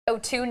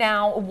2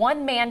 now.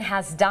 One man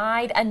has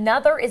died.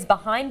 Another is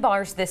behind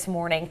bars this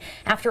morning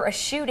after a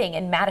shooting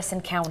in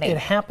Madison County. It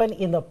happened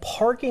in the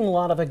parking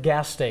lot of a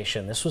gas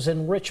station. This was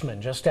in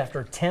Richmond just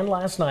after 10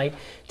 last night.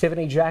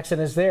 Tiffany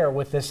Jackson is there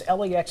with this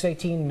LEX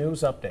 18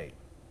 news update.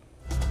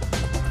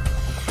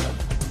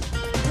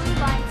 Blue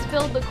lights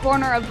filled the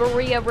corner of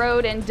Berea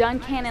Road and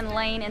Duncannon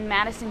Lane in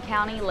Madison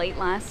County late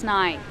last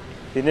night.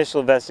 The initial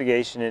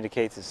investigation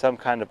indicates that some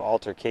kind of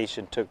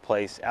altercation took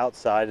place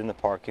outside in the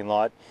parking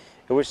lot,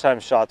 at which time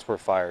shots were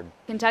fired.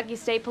 Kentucky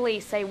State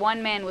Police say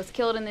one man was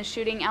killed in the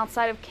shooting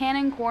outside of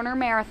Cannon Corner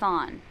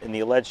Marathon. And the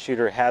alleged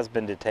shooter has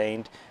been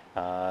detained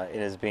and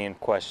is being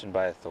questioned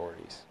by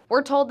authorities.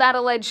 We're told that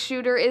alleged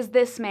shooter is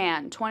this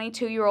man,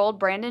 22-year-old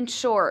Brandon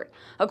Short.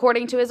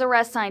 According to his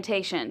arrest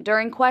citation,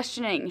 during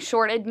questioning,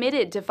 Short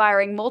admitted to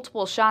firing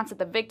multiple shots at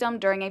the victim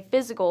during a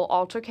physical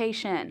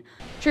altercation.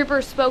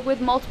 Troopers spoke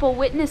with multiple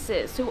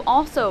witnesses who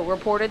also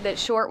reported that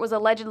Short was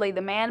allegedly the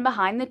man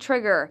behind the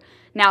trigger.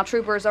 Now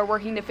troopers are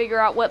working to figure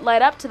out what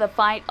led up to the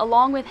fight,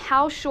 along with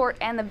how Short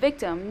and the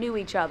victim knew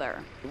each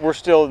other. We're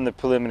still in the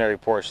preliminary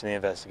portion of the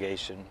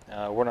investigation.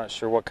 We're not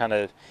sure what kind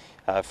of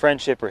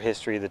friendship or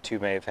history the two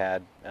may have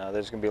had.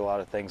 There's going to be a lot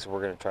of things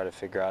we're going to try to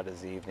figure out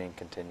as the evening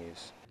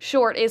continues.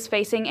 Short is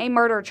facing a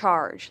murder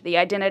charge. The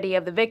identity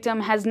of the victim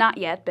has not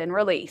yet been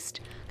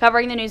released.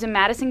 Covering the news in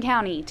Madison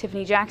County,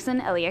 Tiffany Jackson,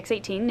 LEX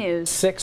 18 News.